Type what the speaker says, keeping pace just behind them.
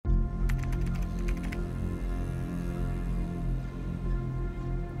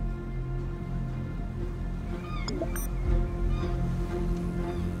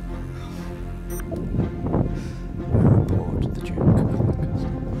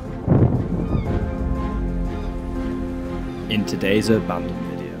In today's Urbandoned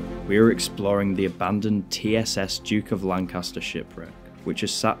video, we are exploring the abandoned TSS Duke of Lancaster shipwreck, which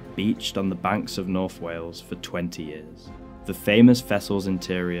has sat beached on the banks of North Wales for 20 years. The famous vessel's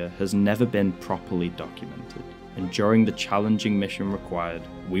interior has never been properly documented, and during the challenging mission required,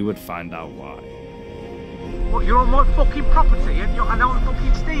 we would find out why. What, you're on my fucking property and I'm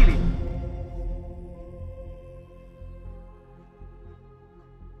fucking stealing?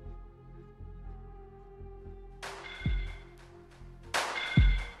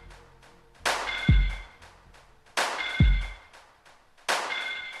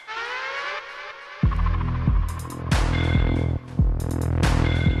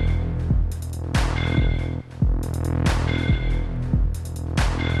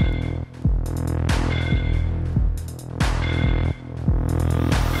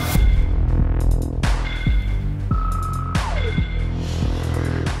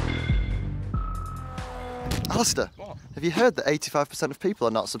 Alistair, What? have you heard that 85% of people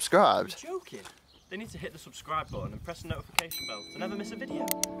are not subscribed? You're joking? They need to hit the subscribe button and press the notification bell to never miss a video.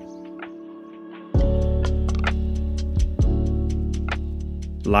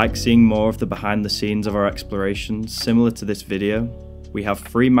 Like seeing more of the behind the scenes of our explorations similar to this video? We have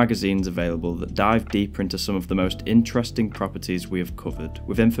free magazines available that dive deeper into some of the most interesting properties we have covered,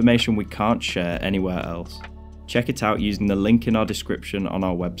 with information we can't share anywhere else. Check it out using the link in our description on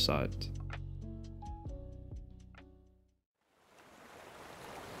our website.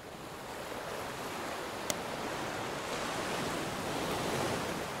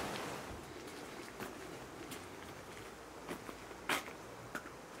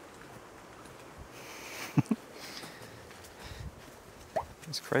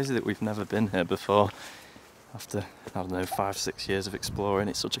 It's crazy that we've never been here before. After, I don't know, 5-6 years of exploring,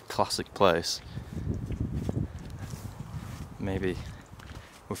 it's such a classic place. Maybe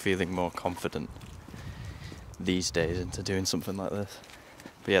we're feeling more confident these days into doing something like this.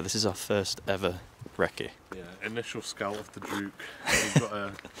 But yeah, this is our first ever recce. Yeah, initial scout of the Duke. We've got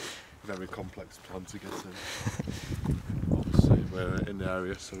a very complex plan to get in. Obviously, we're in the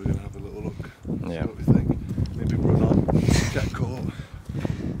area, so we're going to have a little look. Yeah. See what we think. Maybe run on, get caught.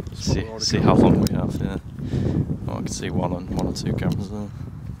 See how long we have, yeah. Oh, I can see one or two cameras there.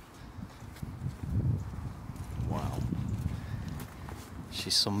 Wow.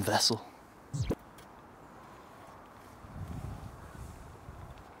 She's some vessel.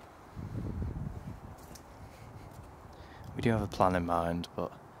 We do have a plan in mind,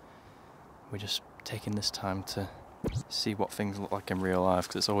 but we're just taking this time to see what things look like in real life,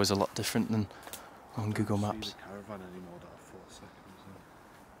 because it's always a lot different than on Google Maps. Caravan anymore that are 4 seconds.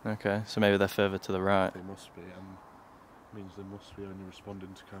 Okay, so maybe they're further to the right. They must be, and means they must be only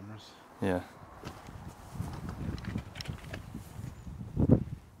responding to cameras. Yeah.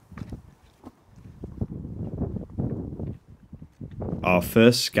 Our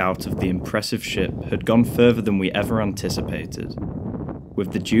first scout of the impressive ship had gone further than we ever anticipated.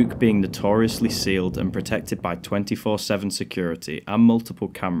 With the Duke being notoriously sealed and protected by 24/7 security and multiple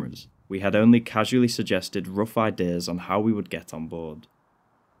cameras, we had only casually suggested rough ideas on how we would get on board.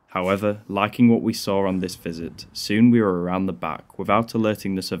 However, liking what we saw on this visit, soon we were around the back without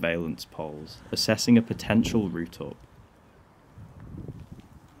alerting the surveillance poles, assessing a potential route up.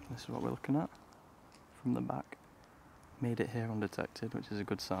 This is what we're looking at from the back. Made it here undetected, which is a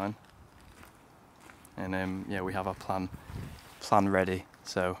good sign. And yeah, we have our plan ready,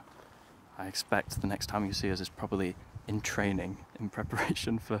 so I expect the next time you see us is probably in training, in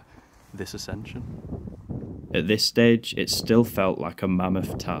preparation for this ascension. At this stage, it still felt like a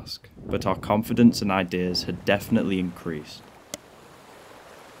mammoth task, but our confidence and ideas had definitely increased.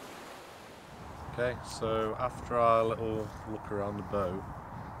 Okay, so after our little look around the boat,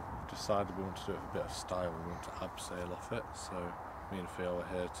 we decided we want to do it with a bit of style. We want to abseil off it, so me and Theo are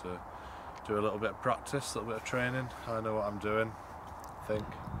here to do a little bit of practice, a little bit of training. I know what I'm doing, I think.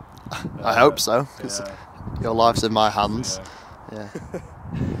 I hope so, because your life's in my hands. Yeah.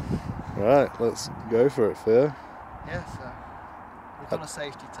 Right, let's go for it, Theo. Yeah, so we've done a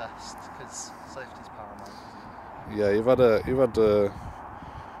safety test, because safety's paramount. Yeah, you've had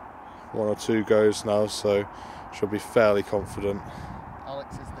one or two goes now, so should be fairly confident.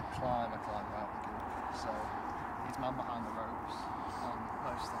 Alex is the climber out the group, so he's man behind the ropes on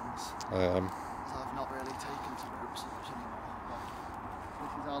most things. I am. So I've not really taken to ropes much anymore, but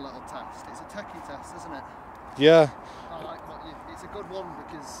this is our little test. It's a techie test, isn't it? Yeah. I like what it's a good one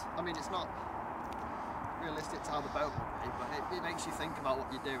because, I mean, it's not realistic to how the boat would be, but it makes you think about what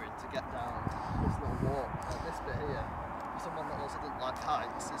you're doing to get down this little walk. Like this bit here, for someone that also doesn't like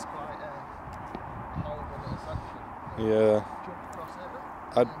heights, is quite a horrible little section. Yeah. Jump across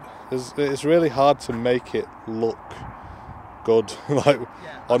it. It's really hard to make it look good, like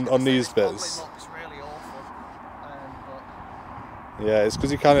Yeah, on these it bits. probably looks really awful, but Yeah, it's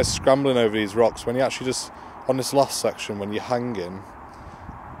because you're kind of scrambling over these rocks. When you actually just, on this last section, when you're hanging,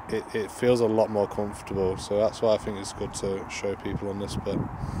 it feels a lot more comfortable. So that's why I think it's good to show people on this bit.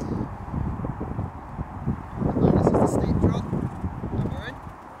 this is the steep drop that we're in.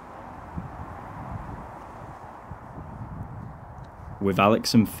 With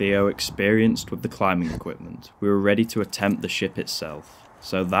Alex and Theo experienced with the climbing equipment, we were ready to attempt the ship itself.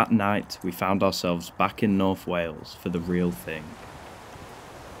 So that night, we found ourselves back in North Wales for the real thing.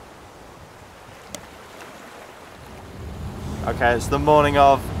 Okay, it's the morning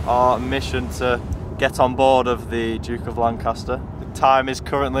of our mission to get on board of the Duke of Lancaster. The time is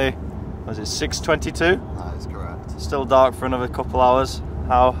currently, was it 6:22? That is correct. Still dark for another couple hours.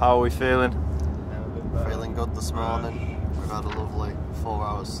 How are we feeling? Feeling good this morning. We've had a lovely 4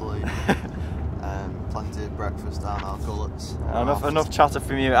 hours sleep. Plenty of breakfast down our gullets. Enough chatter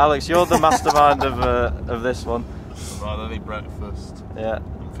from you, Alex. You're the mastermind of this one. I've had any breakfast. Yeah.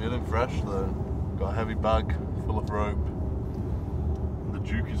 I'm feeling fresh though. Got a heavy bag full of rope. The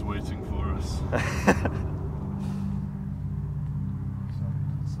Duke is waiting for us.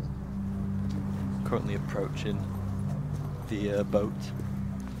 Currently approaching the boat.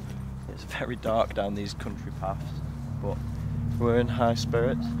 It's very dark down these country paths, but we're in high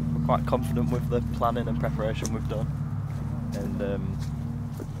spirits. We're quite confident with the planning and preparation we've done, and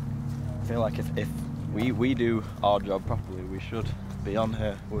I feel like if we do our job properly, we should be on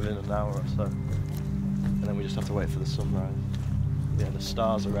here within an hour or so, and then we just have to wait for the sunrise. Yeah, the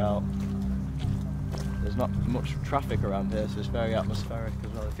stars are out. There's not much traffic around here, so it's very atmospheric as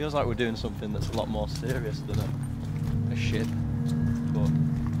well. It feels like we're doing something that's a lot more serious than a ship, but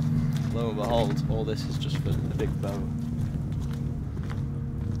lo and behold, all this is just for the big boat.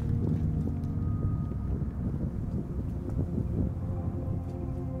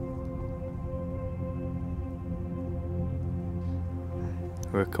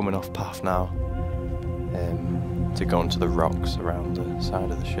 We're coming off path now to go onto the rocks around the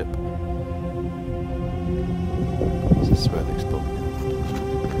side of the ship. This is where they explode.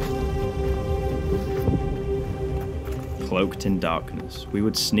 Cloaked in darkness, we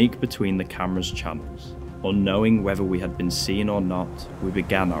would sneak between the camera's channels. Unknowing whether we had been seen or not, we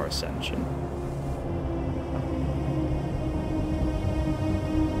began our ascension.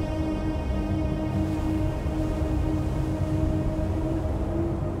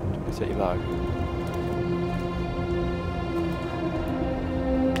 Take your bag.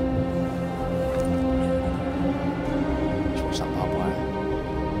 Just watch that barbed wire.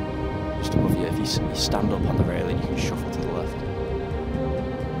 Just above you, if you stand up on the railing, you can shuffle to the left.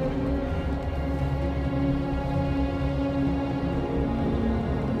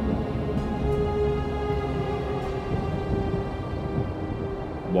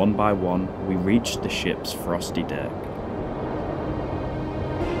 One by one, we reached the ship's frosty deck.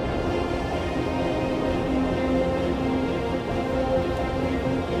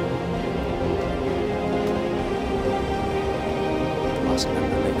 Last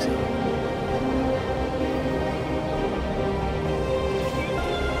member makes it.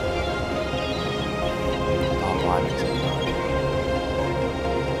 Barbed wire makes it.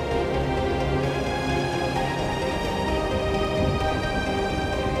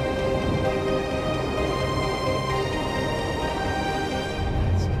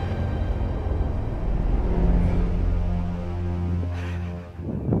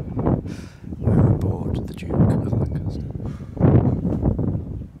 We're aboard the Duke of Lancaster.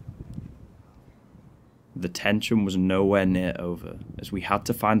 The tension was nowhere near over, as we had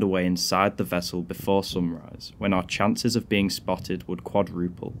to find a way inside the vessel before sunrise, when our chances of being spotted would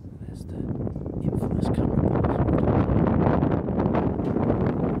quadruple. There's the infamous camera pause.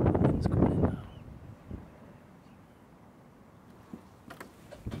 Wind's coming in now.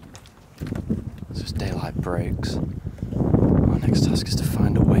 As daylight breaks, our next task is to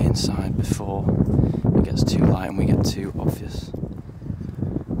find a way inside before it gets too light and we get too obvious.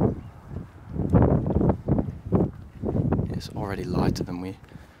 It's already lighter than we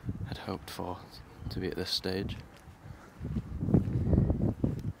had hoped for to be at this stage.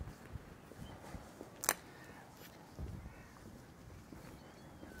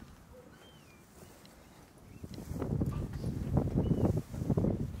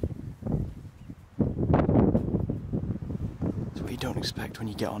 So what you don't expect when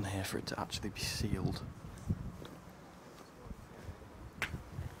you get on here for it to actually be sealed.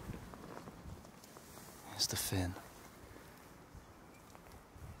 Here's the fin.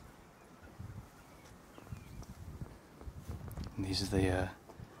 And these are the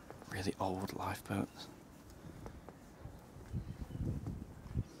really old lifeboats.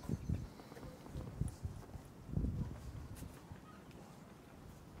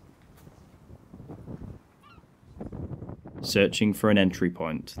 Searching for an entry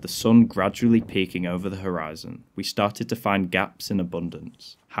point, the sun gradually peeking over the horizon, we started to find gaps in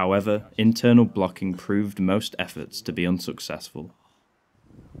abundance. However, internal blocking proved most efforts to be unsuccessful.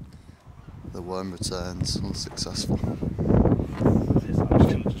 The worm returns, unsuccessful.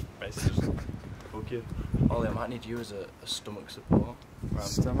 Ollie, I might need you as a stomach support.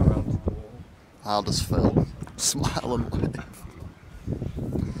 Around the wall. How does Phil smile and wave?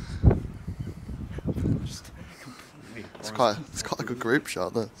 It's quite a good group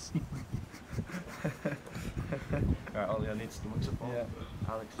shot, this. Right, Ollie, I need stomach support. Yeah.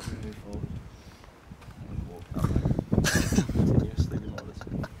 Alex, move forward. And walk that way. Continuously do all this.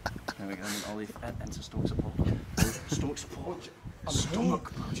 There we go, and then Ollie, enter stomach support. Stomach support.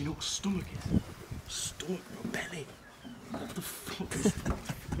 Stomach. Do you know what stomach is? Stomach, bro, belly. What the fuck is that?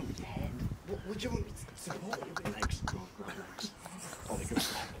 Your head. What do you want me to support? Your legs. Relax. Ollie, go back.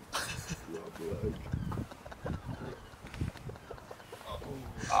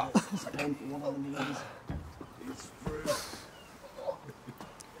 It's painful, one on the knees. It's through.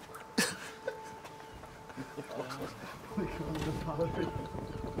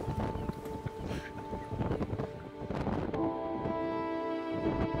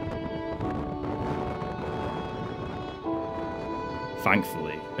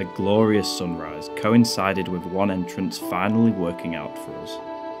 Thankfully, a glorious sunrise coincided with one entrance finally working out for us.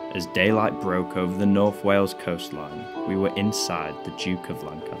 As daylight broke over the North Wales coastline, we were inside the Duke of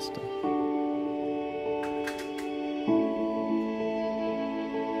Lancaster.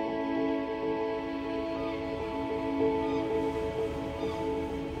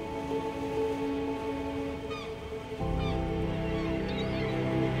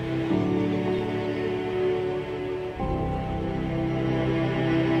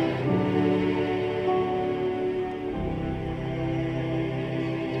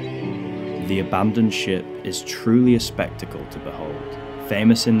 The abandoned ship is truly a spectacle to behold,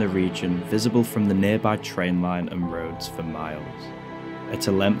 famous in the region, visible from the nearby train line and roads for miles. At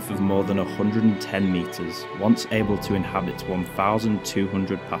a length of more than 110 metres, once able to inhabit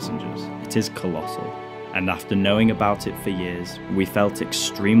 1,200 passengers, it is colossal, and after knowing about it for years, we felt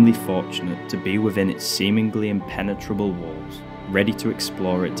extremely fortunate to be within its seemingly impenetrable walls, ready to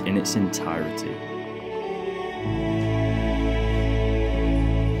explore it in its entirety.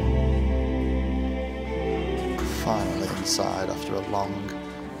 Finally inside after a long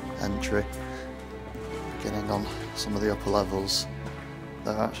entry. Beginning on some of the upper levels.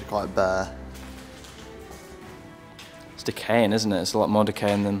 They're actually quite bare. It's decaying, isn't it? It's a lot more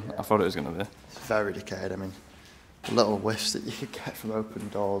decaying than I thought it was going to be. It's very decayed. I mean, the little whiffs that you could get from open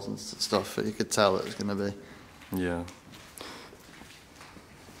doors and stuff, you could tell it was going to be. Yeah.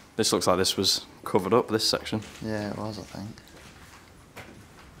 This looks like this was covered up, this section. Yeah, it was, I think.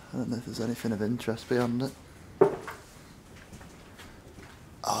 I don't know if there's anything of interest beyond it.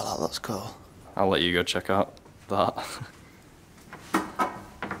 Oh, that looks cool. I'll let you go check out that.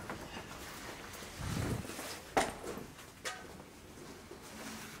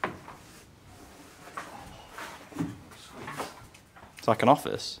 It's like an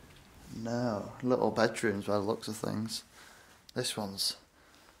office. No, little bedrooms by the looks of things. This one's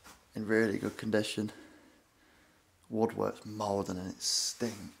in really good condition. Woodwork's moulding and it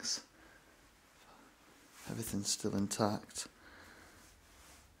stinks. Everything's still intact.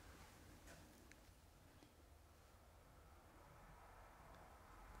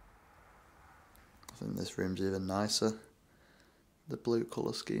 I think this room's even nicer. The blue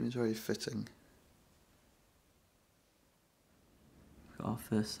colour scheme is very fitting. Got our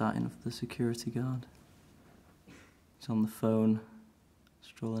first sighting of the security guard. He's on the phone,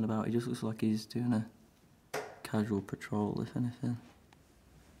 strolling about. He just looks like he's doing a casual patrol, if anything,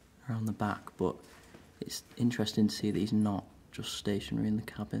 around the back, but it's interesting to see that he's not just stationary in the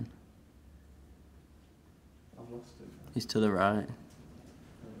cabin. I've lost him. He's to the right.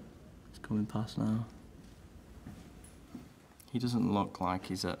 He's coming past now. He doesn't look like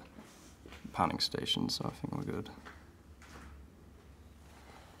he's at a panning station, so I think we're good.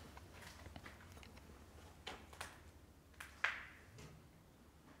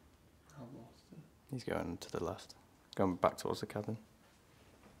 I've lost him. He's going to the left, going back towards the cabin.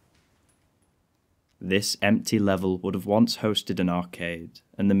 This empty level would have once hosted an arcade,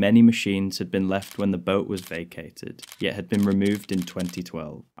 and the many machines had been left when the boat was vacated, yet had been removed in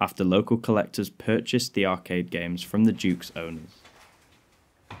 2012, after local collectors purchased the arcade games from the Duke's owners.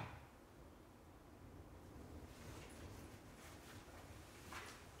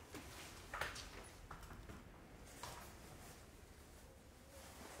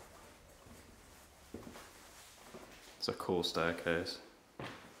 It's a cool staircase.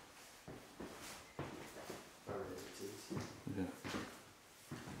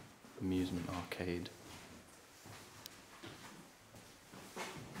 amusement arcade.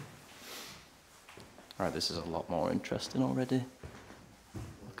 Alright, this is a lot more interesting already.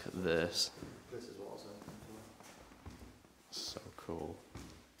 Look at this. This is what I was hoping for. So cool.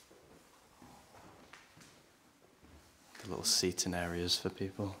 The little seating areas for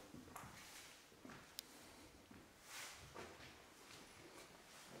people.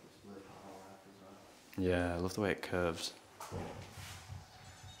 Yeah, I love the way it curves.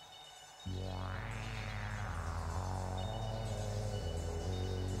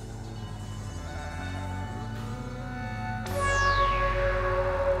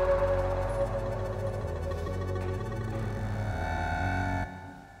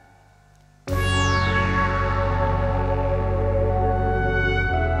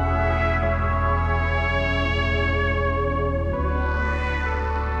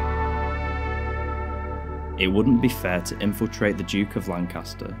 It wouldn't be fair to infiltrate the Duke of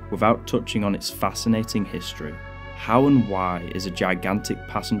Lancaster without touching on its fascinating history. How and why is a gigantic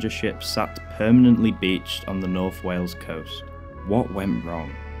passenger ship sat permanently beached on the North Wales coast? What went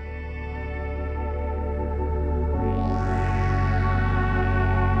wrong?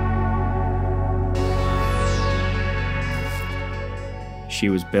 She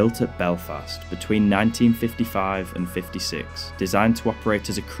was built at Belfast between 1955 and 56, designed to operate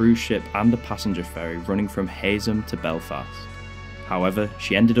as a cruise ship and a passenger ferry running from Hazem to Belfast. However,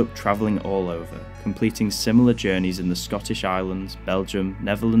 she ended up travelling all over, completing similar journeys in the Scottish Islands, Belgium,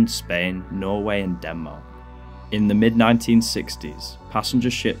 Netherlands, Spain, Norway and Denmark. In the mid-1960s, passenger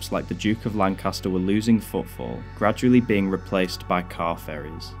ships like the Duke of Lancaster were losing footfall, gradually being replaced by car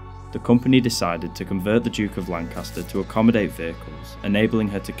ferries. The company decided to convert the Duke of Lancaster to accommodate vehicles, enabling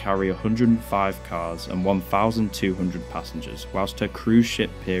her to carry 105 cars and 1,200 passengers whilst her cruise ship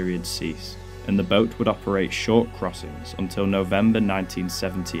period ceased, and the boat would operate short crossings until November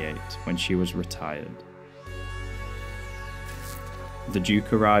 1978, when she was retired. The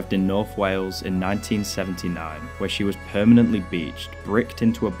Duke arrived in North Wales in 1979, where she was permanently beached, bricked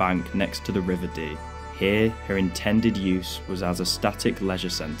into a bank next to the River Dee. Here, her intended use was as a static leisure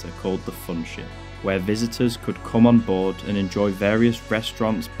centre called the Fun Ship, where visitors could come on board and enjoy various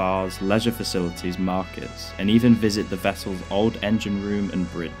restaurants, bars, leisure facilities, markets, and even visit the vessel's old engine room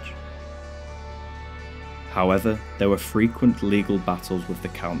and bridge. However, there were frequent legal battles with the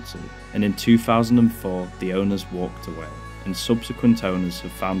council, and in 2004 the owners walked away, and subsequent owners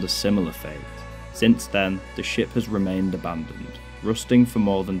have found a similar fate. Since then, the ship has remained abandoned, rusting for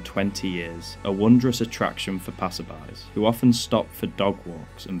more than 20 years, a wondrous attraction for passerbys, who often stop for dog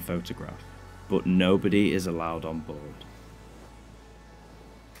walks and photograph, but nobody is allowed on board.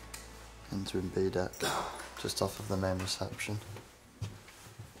 Entering B deck, just off of the main reception.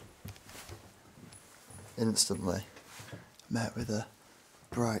 Instantly met with a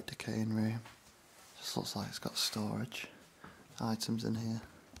bright decaying room. Just looks like it's got storage items in here.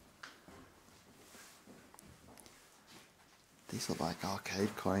 These look like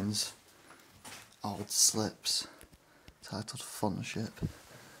arcade coins, old slips, titled Fun Ship.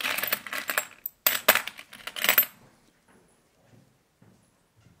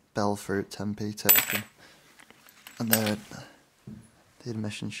 Bellfruit 10p token. And they're the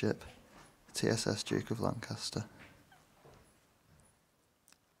admission ship, TSS Duke of Lancaster.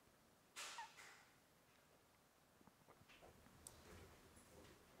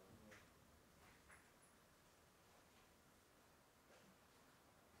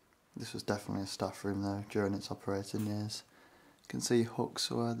 This was definitely a staff room though during its operating years. You can see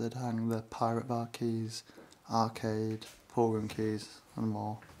hooks where they'd hang the pirate bar keys, arcade, pool room keys and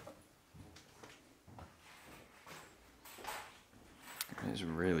more. It's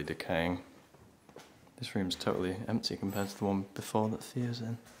really decaying. This room's totally empty compared to the one before that Thea's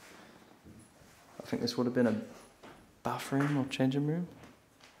in. I think this would have been a bathroom or changing room.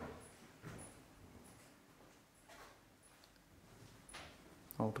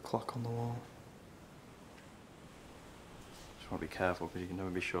 Oh, the clock on the wall. Just want to be careful because you can never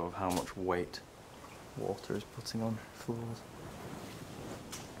be sure of how much weight water is putting on floors.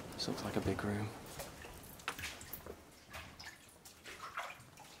 This looks like a big room.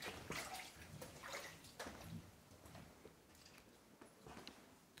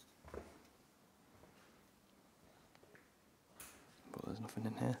 But there's nothing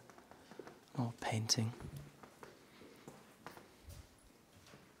in here. Oh, painting.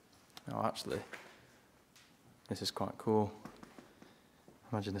 Oh, actually, this is quite cool.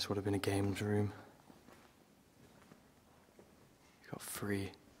 Imagine this would have been a games room. You've got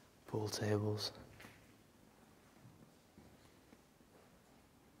 3 pool tables.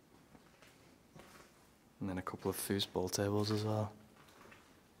 And then a couple of foosball tables as well.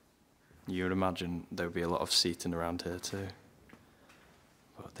 You would imagine there would be a lot of seating around here too.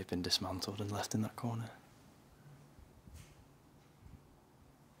 But they've been dismantled and left in that corner.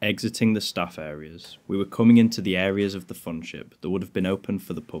 Exiting the staff areas, we were coming into the areas of the fun ship that would have been open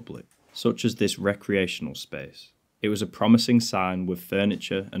for the public, such as this recreational space. It was a promising sign with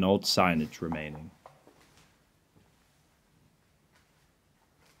furniture and old signage remaining.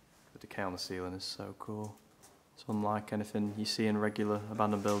 The decay on the ceiling is so cool. It's unlike anything you see in regular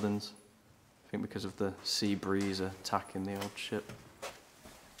abandoned buildings. I think because of the sea breeze attacking the old ship.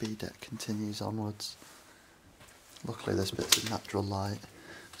 B-deck continues onwards. Luckily this bit's in natural light,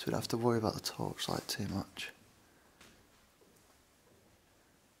 so we don't have to worry about the torchlight too much.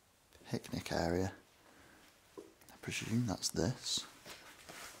 Picnic area. I presume that's this.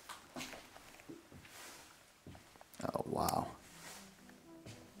 Oh wow.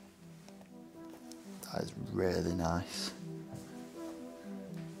 That is really nice.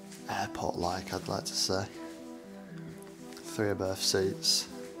 Airport-like, I'd like to say. 3 berth seats.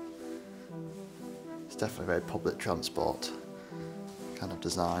 It's definitely very public transport kind of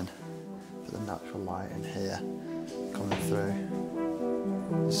design, but the natural light in here coming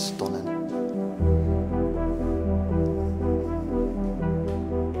through is stunning.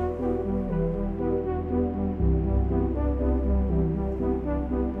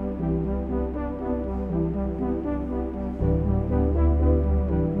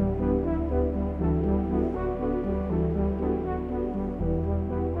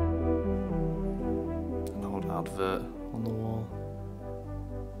 Advert on the wall.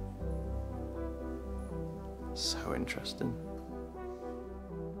 So interesting.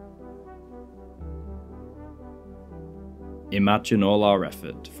 Imagine all our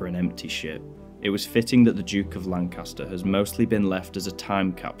effort for an empty ship. It was fitting that the Duke of Lancaster has mostly been left as a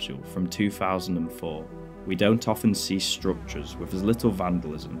time capsule from 2004. We don't often see structures with as little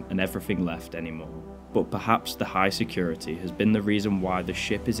vandalism and everything left anymore. But perhaps the high security has been the reason why the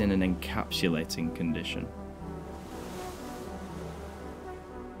ship is in an encapsulating condition.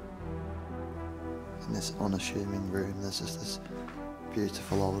 In this unassuming room, there's just this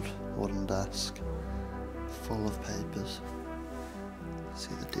beautiful old wooden desk full of papers.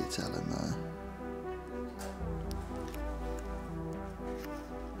 See the detail in there.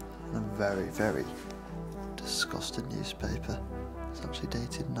 And a very, very disgusting newspaper. It's actually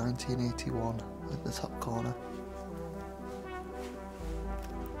dated 1981 at the top corner.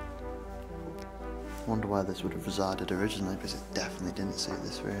 I wonder where this would have resided originally, because it definitely didn't suit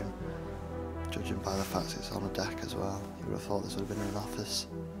this room. Judging by the fact it's on a deck as well, you would have thought this would have been an office.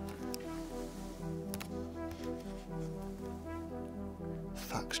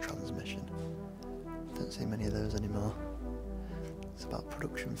 Fax transmission. Don't see many of those anymore. It's about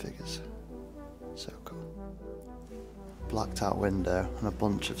production figures. So cool. Blacked out window and a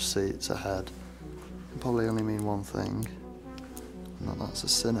bunch of seats ahead can probably only mean one thing, and that's a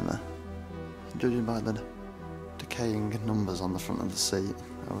cinema. And judging by the decaying numbers on the front of the seat,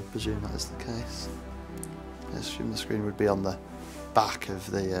 I would presume that is the case. I assume the screen would be on the back of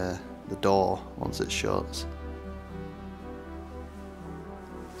the door once it shuts.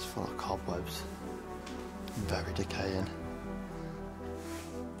 It's full of cobwebs. Very decaying.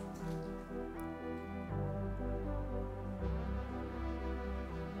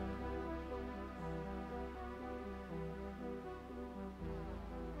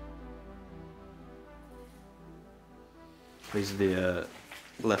 These are the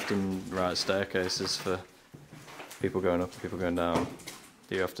left and right staircases for people going up and people going down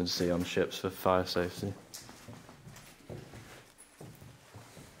that you often see on ships for fire safety.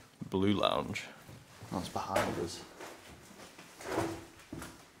 Blue lounge. That's behind us.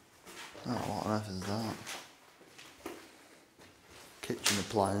 Oh, what on earth is that? Kitchen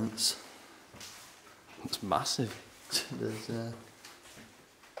appliance. It's massive. It is, yeah.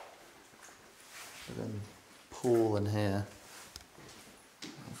 Then pool in here.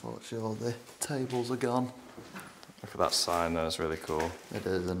 Unfortunately, all the tables are gone. Look at that sign there, it's really cool. It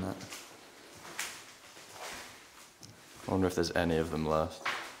is, isn't it? I wonder if there's any of them left.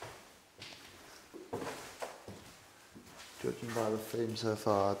 Judging by the theme so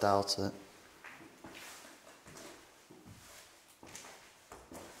far, I doubt it.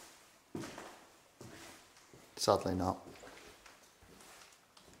 Sadly not.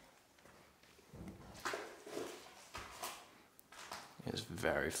 It's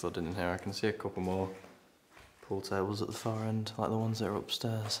very flooded in here. I can see a couple more pool tables at the far end, like the ones that are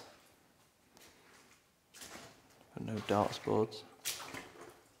upstairs. But no darts boards.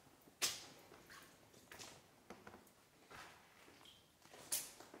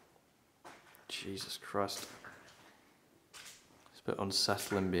 Jesus Christ. It's a bit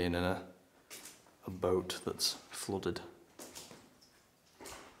unsettling being in a a boat that's flooded.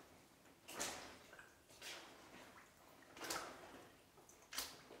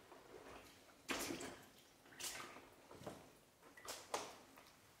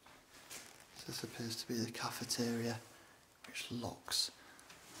 This appears to be the cafeteria, which looks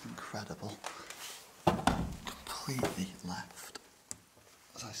incredible. Completely left.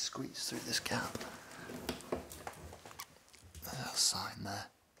 As I squeeze through this gap, there's a sign there.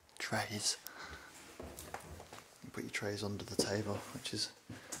 Trays. You put your trays under the table, which is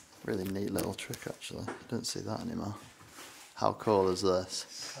a really neat little trick actually. You don't see that anymore. How cool is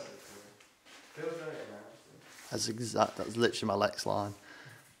this? That's literally my Lex line.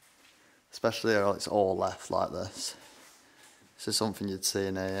 Especially when it's all left like this. This is something you'd see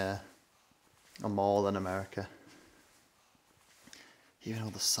in a mall in America. Even all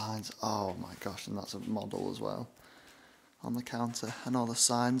the signs, oh my gosh, and that's a model as well. On the counter, and all the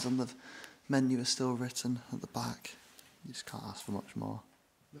signs on the menu are still written at the back. You just can't ask for much more.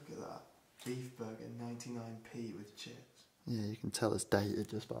 Look at that, beef burger, 99p with chips. Yeah, you can tell it's dated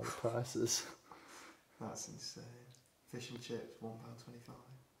just by the prices. That's insane. Fish and chips, £1.25.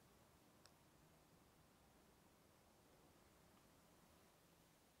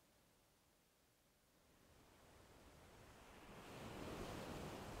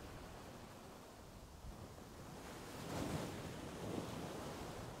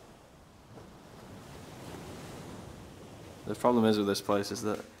 The problem is with this place is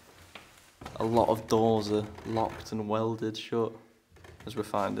that a lot of doors are locked and welded shut, as we're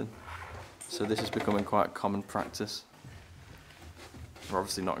finding. So this is becoming quite common practice. We're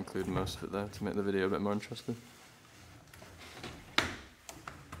obviously not including most of it there to make the video a bit more interesting.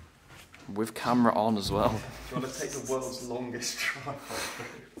 With camera on as well. Do you want to take the world's longest tripod?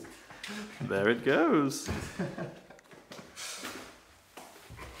 There it goes.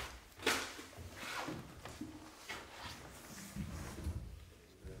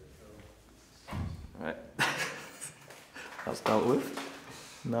 Right. That's dealt with.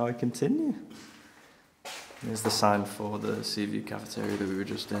 Now I continue. Here's the sign for the sea view cafeteria that we were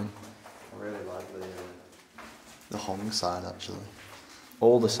just in. I really like the Hong sign actually.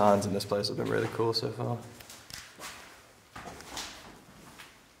 All the signs in this place have been really cool so far.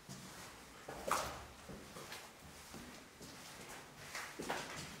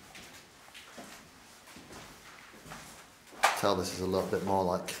 Tell this is a little bit more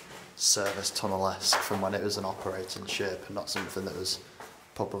like service tunnel-esque from when it was an operating ship and not something that was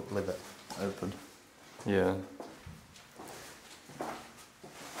publicly open. Yeah.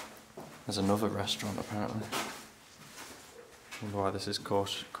 There's another restaurant apparently. I wonder why this is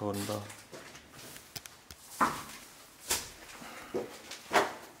cordoned off.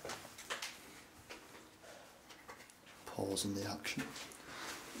 Pause in the action.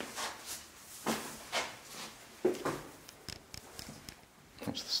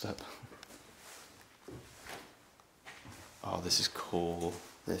 Watch the step. Oh, this is cool.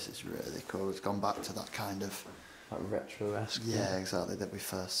 This is really cool. It's gone back to that kind of... Like retro-esque. Yeah, exactly, that we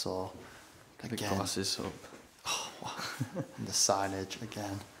first saw. The glasses up. Oh, wow. And the signage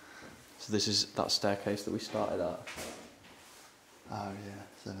again. So this is that staircase that we started at. Oh yeah,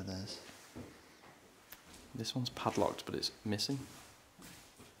 so it is. This one's padlocked, but it's missing.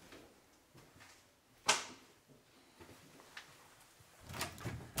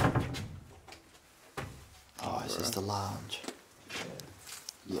 Oh, is this the lounge?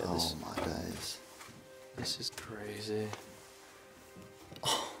 Yeah, oh my days. This is crazy.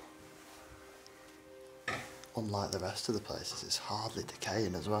 Oh. Unlike the rest of the places, it's hardly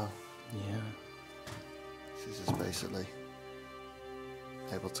decaying as well. Yeah. This is basically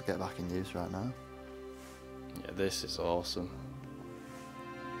able to get back in use right now. Yeah, this is awesome.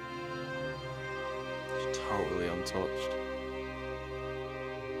 It's totally untouched.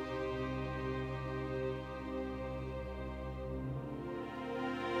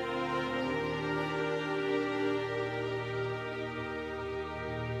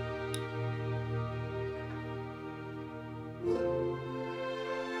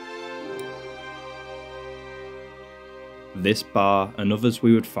 This bar and others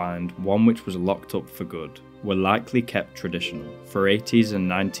we would find, one which was locked up for good, were likely kept traditional for 80s and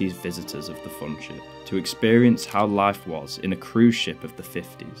 90s visitors of the fun ship to experience how life was in a cruise ship of the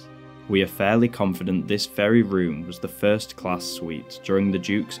 50s. We are fairly confident this very room was the first class suite during the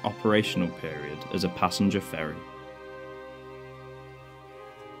Duke's operational period as a passenger ferry.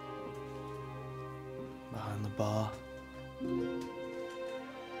 Behind the bar.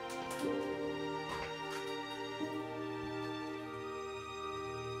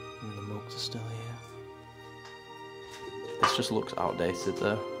 And the mugs are still here. This just looks outdated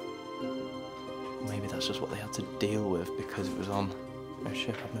though. Maybe that's just what they had to deal with because it was on a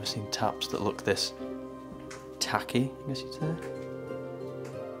ship. I've never seen taps that look this tacky, I guess you'd say.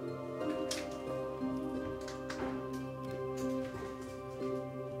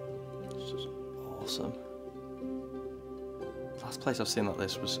 It's just awesome. Last place I've seen like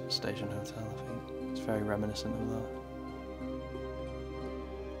this was Station Hotel, I think. It's very reminiscent of that.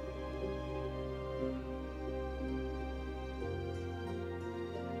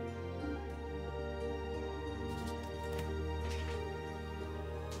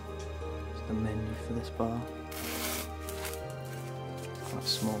 The menu for this bar. It's quite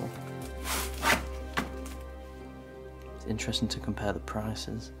small. It's interesting to compare the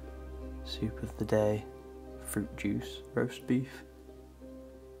prices. Soup of the day, fruit juice, roast beef,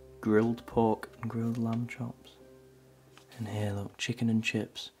 grilled pork and grilled lamb chops. And here look, chicken and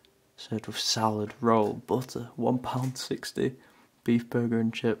chips, served with salad, roll, butter, £1.60. Beef burger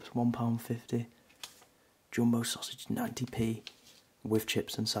and chips, £1.50. Jumbo sausage, 90p. With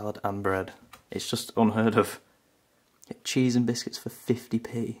chips and salad and bread. It's just unheard of. Get cheese and biscuits for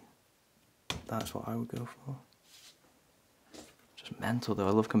 50p. That's what I would go for. Just mental though,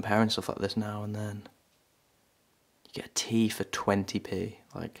 I love comparing stuff like this now and then. You get a tea for 20p.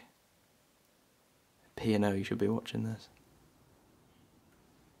 Like, P&O, you should be watching this.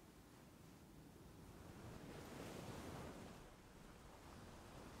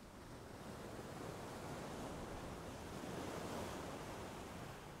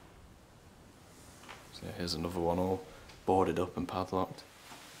 So here's another one all boarded up and padlocked.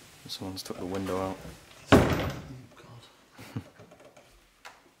 Someone's took the window out. Oh God.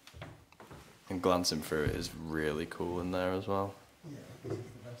 And glancing through it is really cool in there as well. Yeah, this is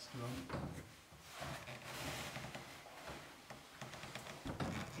the restaurant.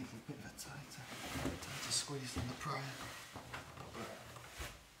 It's a bit of a tighter squeeze than the prior.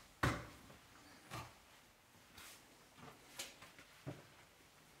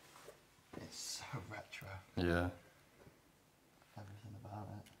 It's so retro. Yeah. Everything about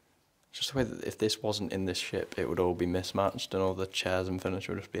it. Just the way that if this wasn't in this ship, it would all be mismatched and all the chairs and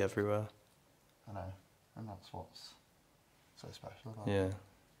furniture would just be everywhere. I know, and that's what's so special about it. Yeah.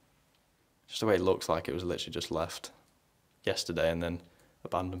 Just the way it looks like it was literally just left yesterday and then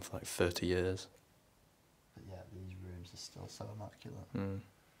abandoned for like 30 years. But yeah, these rooms are still so immaculate. Mm.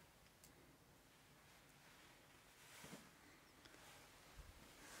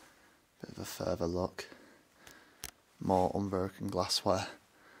 Bit of a further look. More unbroken glassware.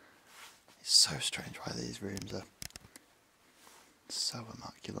 It's so strange why these rooms are so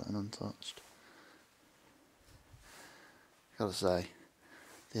immaculate and untouched. Gotta say,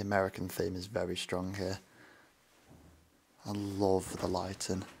 the American theme is very strong here. I love the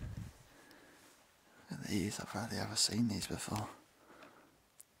lighting. Look at these, I've hardly ever seen these before.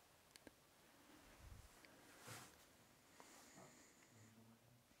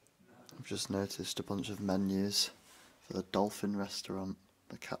 I've just noticed a bunch of menus for the dolphin restaurant,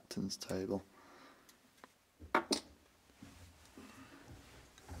 the captain's table. Look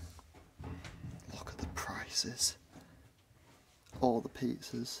at the prices. All the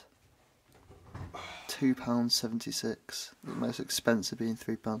pizzas. £2.76. The most expensive being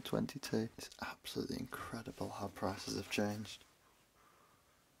 £3.22. It's absolutely incredible how prices have changed.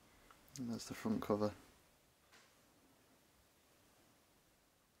 And there's the front cover.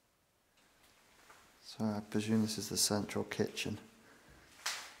 So I presume this is the central kitchen.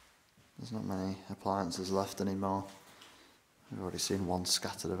 There's not many appliances left anymore. We've already seen one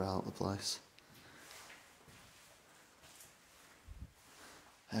scattered about the place.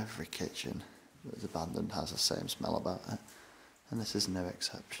 Every kitchen that is abandoned has the same smell about it, and this is no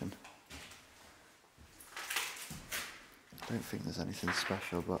exception. I don't think there's anything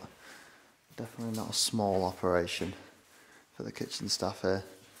special, but definitely not a small operation for the kitchen staff here,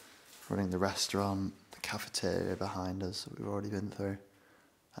 running the restaurant, the cafeteria behind us that we've already been through,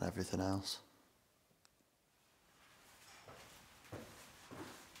 and everything else.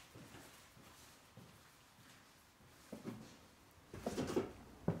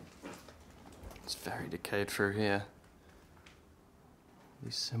 It's very decayed through here.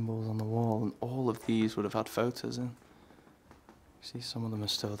 These symbols on the wall, and all of these would have had photos in. You see, some of them are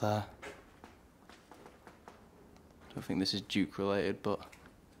still there. I don't think this is Duke related, but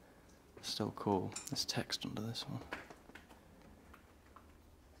still cool. There's text under this one.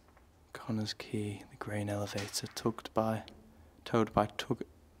 Connor's Quay, the grain elevator, towed by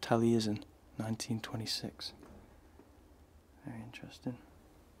Taliesin, 1926. Very interesting.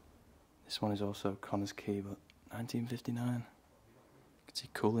 This one is also Connor's Quay, but 1959. You can see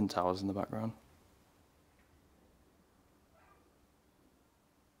cooling towers in the background.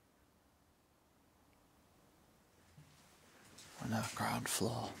 on our ground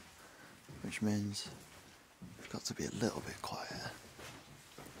floor, which means we've got to be a little bit quieter.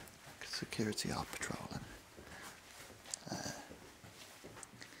 Security are patrolling.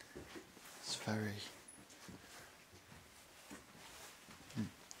 It's very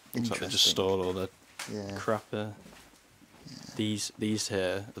Looks like they just stored all the crap here. Yeah. These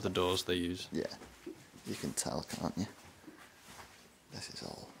here are the doors they use. Yeah, you can tell, can't you? This is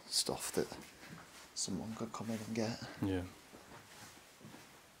all stuff that someone could come in and get. Yeah.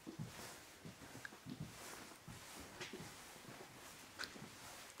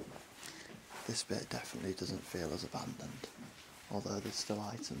 This bit definitely doesn't feel as abandoned, although there's still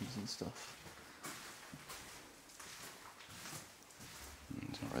items and stuff.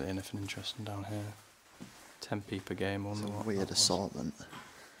 There's not really anything interesting down here. 10p per game on it's the a weird assortment.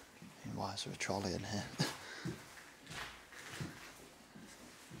 Why is there a trolley in here?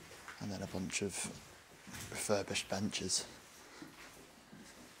 And then a bunch of refurbished benches.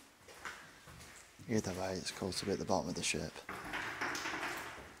 Either way, it's cool to be at the bottom of the ship.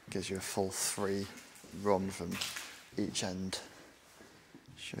 Gives you a full 3 run from each end.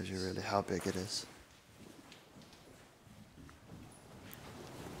 Shows you really how big it is.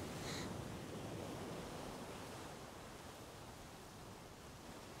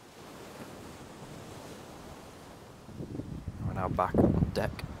 We're now back on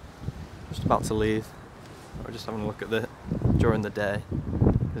deck. Just about to leave. We're just having a look at it during the day.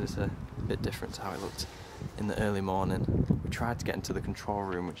 It's a bit different to how it looked in the early morning. We tried to get into the control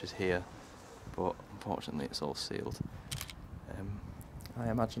room, which is here, but unfortunately it's all sealed. I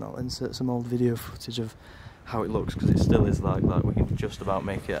imagine I'll insert some old video footage of how it looks, because it still is like that. We can just about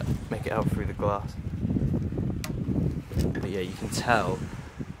make it out through the glass. But yeah, you can tell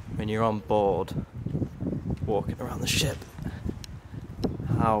when you're on board, walking around the ship,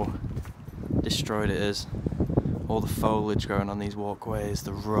 how destroyed it is. All the foliage growing on these walkways,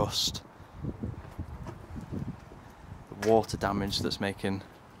 the rust, the water damage that's making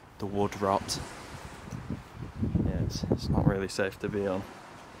the wood rot. Yeah, it's not really safe to be on.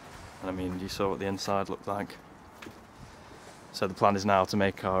 And I mean, you saw what the inside looked like. So the plan is now to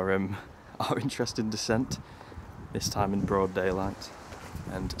make our interesting descent, this time in broad daylight,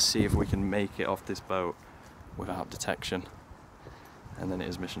 and see if we can make it off this boat without detection. And then it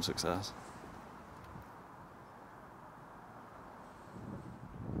is mission success.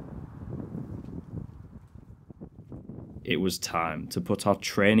 It was time to put our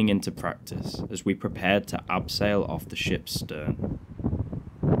training into practice as we prepared to abseil off the ship's stern.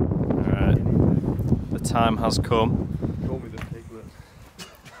 Alright, the time has come. Call me the piglet.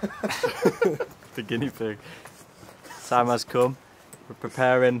 The guinea pig. Time has come. We're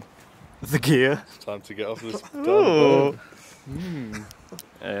preparing the gear. It's time to get off this boat.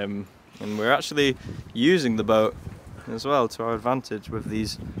 And we're actually using the boat as well to our advantage with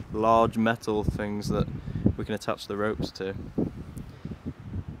these large metal things that we can attach the ropes to. Yeah,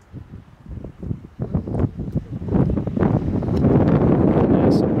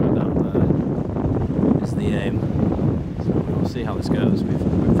 somewhere down there is the aim. So we'll see how this goes.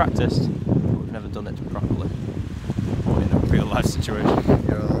 We've practiced, but we've never done it properly, or in a real life situation.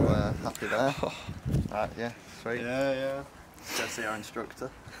 You're all happy there? Right, yeah, sweet. Yeah. Go see our instructor.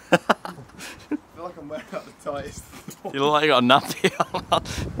 I feel like I'm wearing out the tightest. You look like you got a nappy on.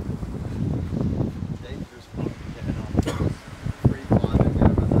 Dangerous part getting on. Free climbing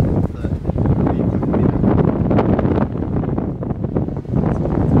over the 30.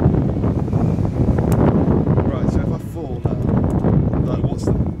 Right, so if I fall now, like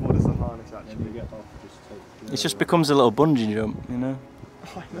what does the harness actually get off? It just becomes a little bungee jump, you know?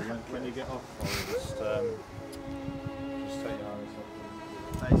 When you get off, I'll just take your harness off.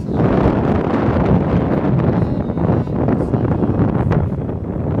 Basically.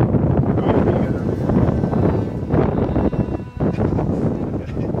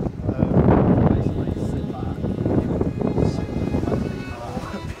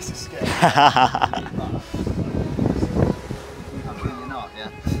 I mean, you're not, yeah?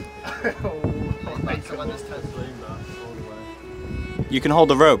 You can hold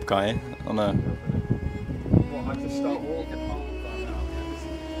the rope, can't you? On a... What, I just start walking?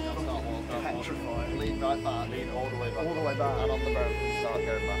 Start walking. Petrified. Lean right back. Lean all the way back. All the way back. And on the rope and start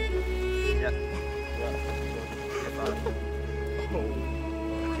going back. Yep. Get back. Oh my god.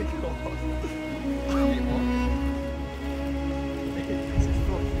 Keep walking. This is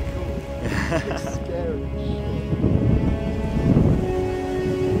fucking cool. It's scary.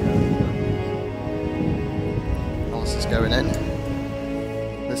 Alice is going in.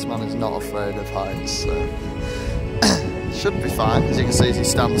 This man is not afraid of heights, so should be fine. As you can see, he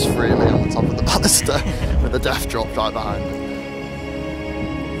stands freely on the top of the banister with the death drop right behind him.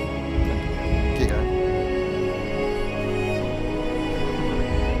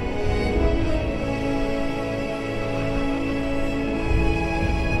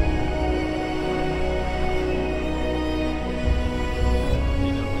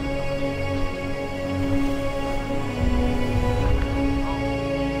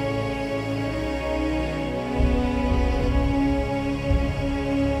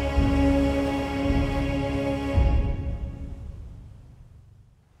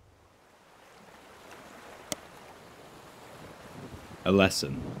 A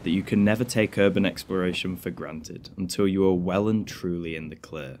lesson that you can never take urban exploration for granted until you are well and truly in the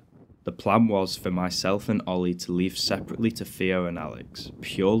clear. The plan was for myself and Ollie to leave separately to Theo and Alex,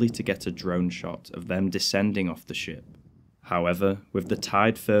 purely to get a drone shot of them descending off the ship. However, with the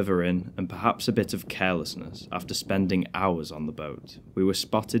tide further in, and perhaps a bit of carelessness after spending hours on the boat, we were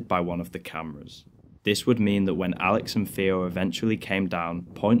spotted by one of the cameras. This would mean that when Alex and Theo eventually came down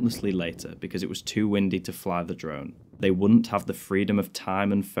pointlessly later because it was too windy to fly the drone, they wouldn't have the freedom of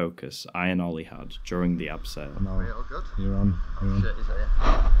time and focus I and Ollie had during the abseil. No, Are you all good? you're on. You're on. Shit, is it?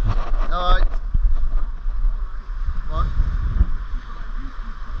 Yeah. Alright. What?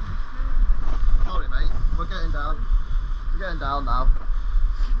 Sorry, mate. We're getting down. We're getting down now.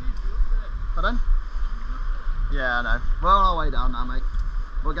 Pardon? Yeah, I know. We're on our way down now, mate.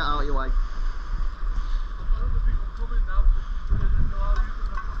 We'll get out of your way.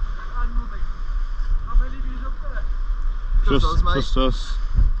 Just us, mate. Just us.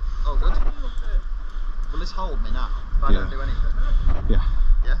 Oh, good. Will this hold me now? If I don't do anything? Yeah.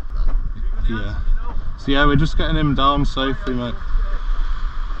 Yeah? Yeah. So yeah, we're just getting him down safely, mate.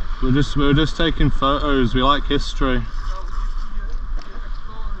 We're just taking photos. We like history.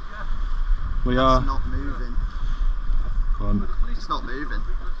 We are. It's not moving. Go on. It's not moving.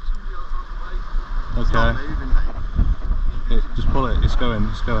 Okay. It's not moving, mate. Just pull it. It's going.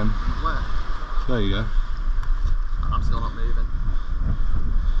 It's going. Where? There you go. I'm still not moving.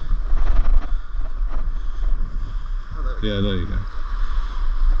 Oh, there we go. Yeah, there you go.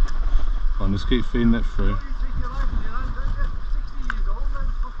 Come on, just keep feeding it through.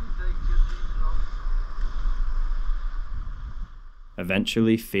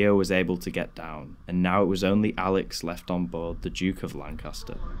 Eventually, Theo was able to get down, and now it was only Alex left on board the Duke of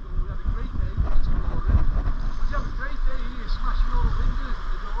Lancaster.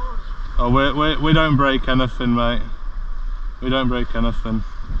 Oh, we don't break anything, mate. We don't break anything.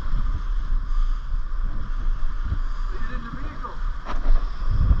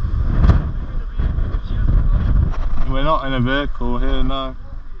 We're not in a vehicle here now.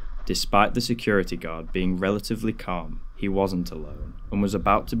 Despite the security guard being relatively calm, he wasn't alone, and was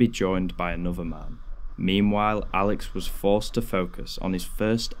about to be joined by another man. Meanwhile, Alex was forced to focus on his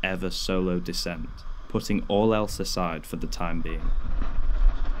first ever solo descent, putting all else aside for the time being.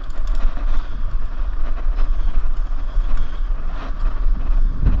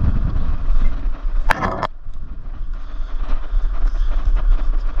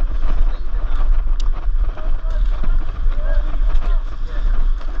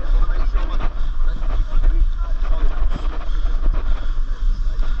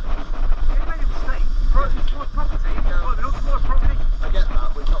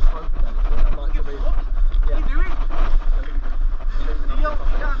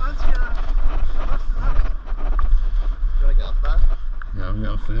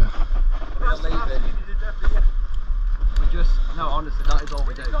 No, honestly, that is all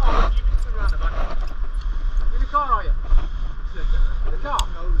we do. In the car, are you? In the car?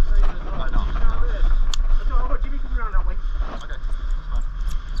 Why not? I've Jimmy coming around that way. Okay, that's fine.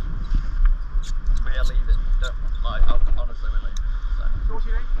 We are leaving. Honestly, we're leaving. So what's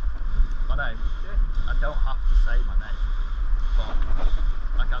your name? My name? Yeah. I don't have to say my name, but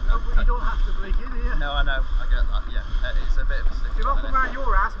I can. No, but you don't have to break in here. No, I know. I get that. Yeah, it's a bit of a stick. If I come around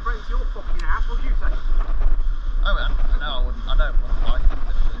your house and break into your fucking house, what do you say? Oh man, no, I wouldn't. I don't like it.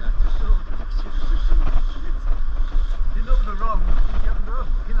 You know the wrong. You haven't done.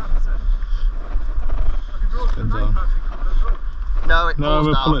 You know what I'm saying. No, it pulls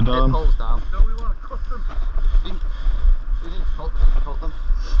we'll down. pull it down. It pulls down. No, we want to cut them. You need to cut them.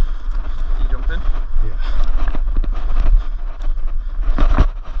 Are you jumping? Yeah.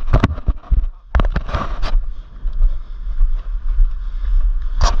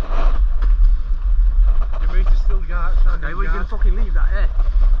 Okay, well you can fucking leave that here.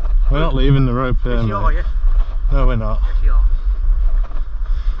 We're not leaving the rope here, Yes, mate. you are, yeah? No, we're not. Yes, you are.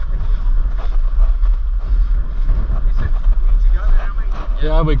 Listen, you need to go now, mate.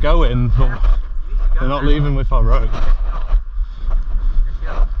 Yeah, we're going, but we're not leaving with our rope.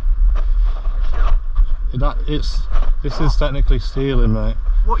 This is technically stealing, mate.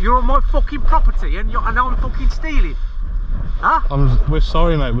 What, you're on my fucking property and I'm fucking stealing? Huh? We're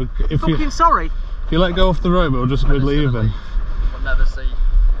sorry, mate. Fucking sorry? If you let go off the rope, we're leaving. We'll never see you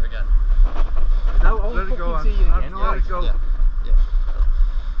again. No, I'll fucking see you again, alright? Yeah. Yeah.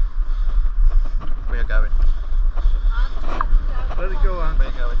 We are going. Let it go, Anne. We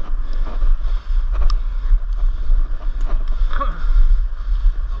are going.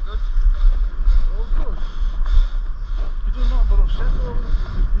 All good? All good. You do not but upset all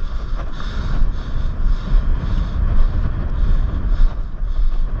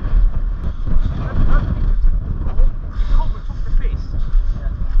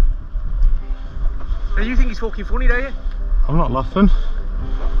And you think it's fucking funny, don't you? I'm not laughing.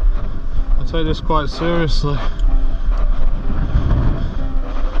 I take this quite seriously.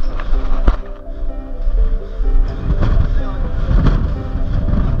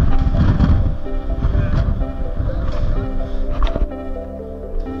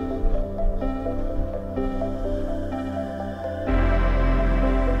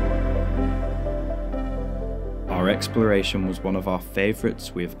 Our exploration was one of our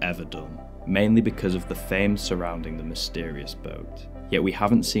favourites we have ever done, mainly because of the fame surrounding the mysterious boat, yet we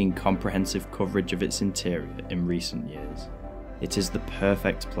haven't seen comprehensive coverage of its interior in recent years. It is the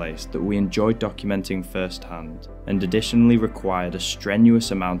perfect place that we enjoyed documenting firsthand, and additionally required a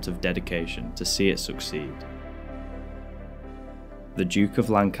strenuous amount of dedication to see it succeed. The Duke of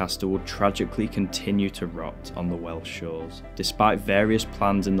Lancaster will tragically continue to rot on the Welsh shores, despite various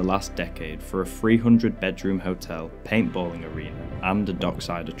plans in the last decade for a 300-bedroom hotel, paintballing arena, and a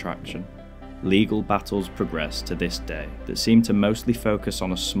dockside attraction. Legal battles progress to this day that seem to mostly focus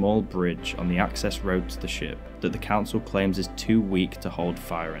on a small bridge on the access road to the ship that the council claims is too weak to hold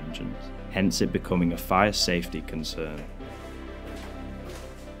fire engines, hence it becoming a fire safety concern.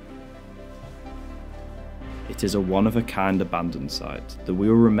 It is a one-of-a-kind abandoned site that we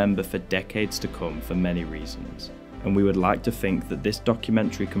will remember for decades to come for many reasons, and we would like to think that this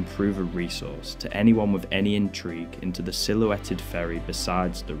documentary can prove a resource to anyone with any intrigue into the silhouetted ferry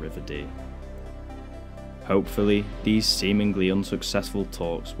besides the River Dee. Hopefully, these seemingly unsuccessful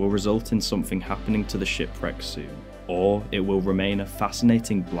talks will result in something happening to the shipwreck soon, or it will remain a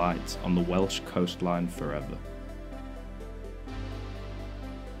fascinating blight on the Welsh coastline forever.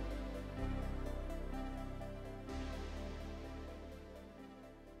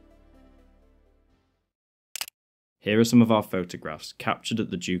 Here are some of our photographs captured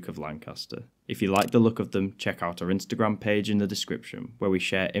at the Duke of Lancaster. If you like the look of them, check out our Instagram page in the description, where we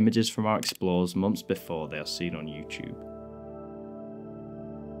share images from our explores months before they are seen on YouTube.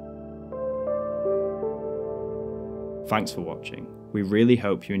 Thanks for watching. We really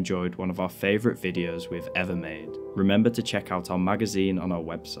hope you enjoyed one of our favourite videos we've ever made. Remember to check out our magazine on our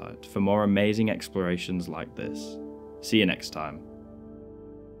website for more amazing explorations like this. See you next time.